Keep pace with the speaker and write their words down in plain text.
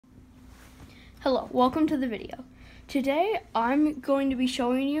Hello, welcome to the video. Today I'm going to be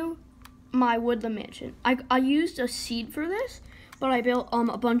showing you my woodland mansion. I used a seed for this, but I built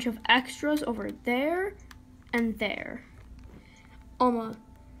a bunch of extras over there and there.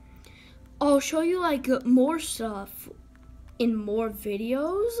 I'll show you like more stuff in more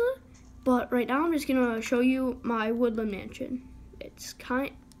videos, but right now I'm just gonna show you my woodland mansion. It's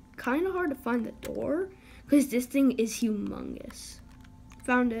kind of hard to find the door because this thing is humongous.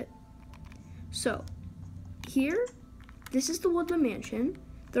 Found it. So, here, this is the woodland mansion.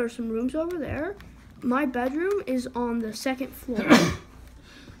 There are some rooms over there. My bedroom is on the second floor.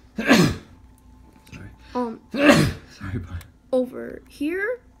 Sorry, bud. Over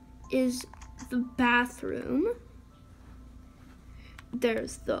here is the bathroom.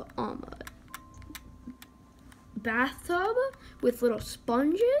 There's the bathtub with little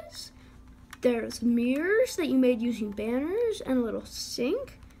sponges. There's mirrors that you made using banners and a little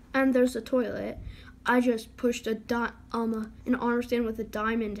sink. And there's a toilet. I just pushed an honor stand with a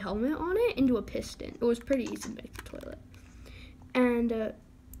diamond helmet on it into a piston. It was pretty easy to make the toilet. And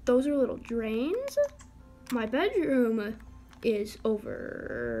those are little drains. My bedroom is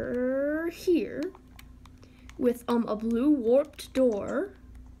over here with a blue warped door.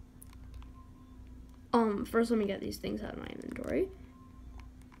 First let me get these things out of my inventory.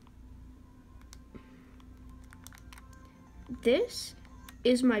 This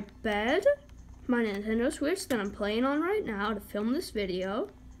is my bed, my Nintendo Switch that I'm playing on right now to film this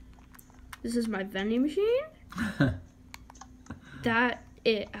video. This is my vending machine. That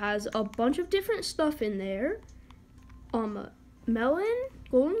it has a bunch of different stuff in there. Melon,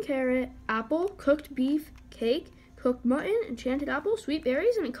 golden carrot, apple, cooked beef, cake, cooked mutton, enchanted apple, sweet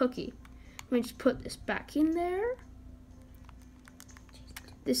berries, and a cookie. Let me just put this back in there.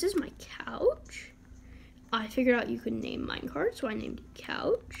 This is my couch. I figured out you could name minecart, so I named it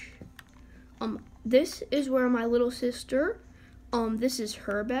couch. This is where my little sister, this is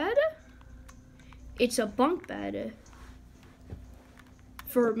her bed. It's a bunk bed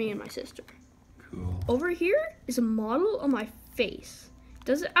for me and my sister. Cool. Over here is a model of my face. It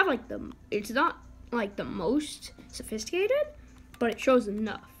doesn't have like it's not like the most sophisticated, but it shows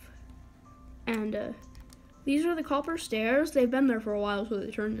enough. And these are the copper stairs. They've been there for a while, so they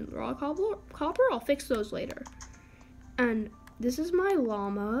turned into raw copper. I'll fix those later. And this is my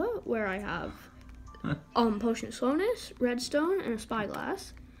llama, where I have potion of slowness, redstone, and a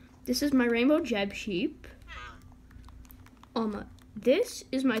spyglass. This is my rainbow Jeb sheep. This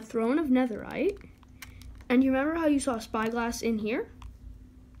is my throne of netherite. And you remember how you saw a spyglass in here?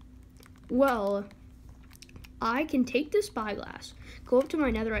 Well, I can take the spyglass, go up to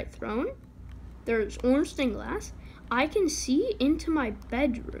my netherite throne. There's orange stained glass. I can see into my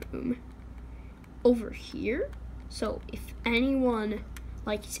bedroom over here. So if anyone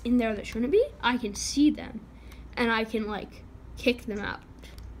like is in there that shouldn't be, I can see them and I can like kick them out.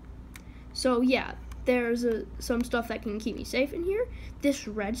 So yeah, there's some stuff that can keep me safe in here. This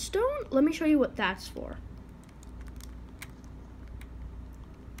redstone, let me show you what that's for.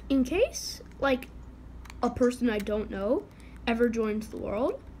 In case like a person I don't know ever joins the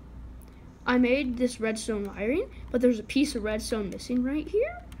world, I made this redstone wiring, but there's a piece of redstone missing right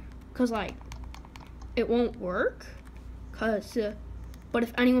here, cause like it won't work. But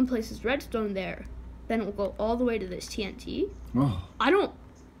if anyone places redstone there, then it will go all the way to this TNT. Oh. I don't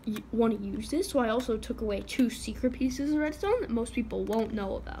want to use this, so I also took away 2 secret pieces of redstone that most people won't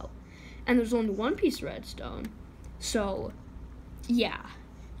know about. And there's only 1 piece of redstone, so yeah,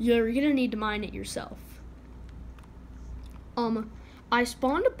 you're gonna need to mine it yourself. I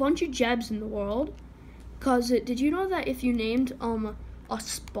spawned a bunch of Jebs in the world, cause did you know that if you named a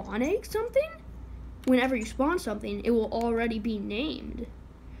spawn egg something, whenever you spawn something, it will already be named.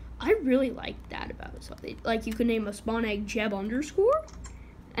 I really like that about something. Like you could name a spawn egg Jeb underscore,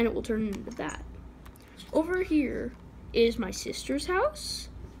 and it will turn into that. Over here is my sister's house.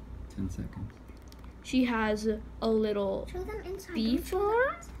 10 seconds. She has a little bee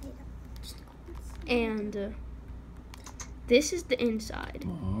farm, and this is the inside.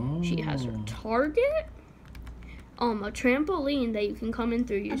 Oh. She has her target, a trampoline that you can come in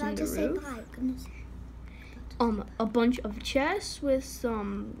through using the roof. A bunch of chests with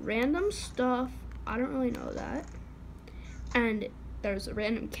some random stuff. I don't really know that. And there's a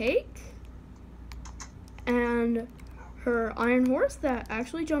random cake. And her iron horse that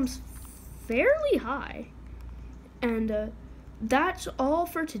actually jumps fairly high. And that's all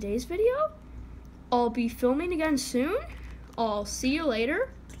for today's video. I'll be filming again soon. I'll see you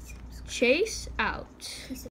later. Chase out.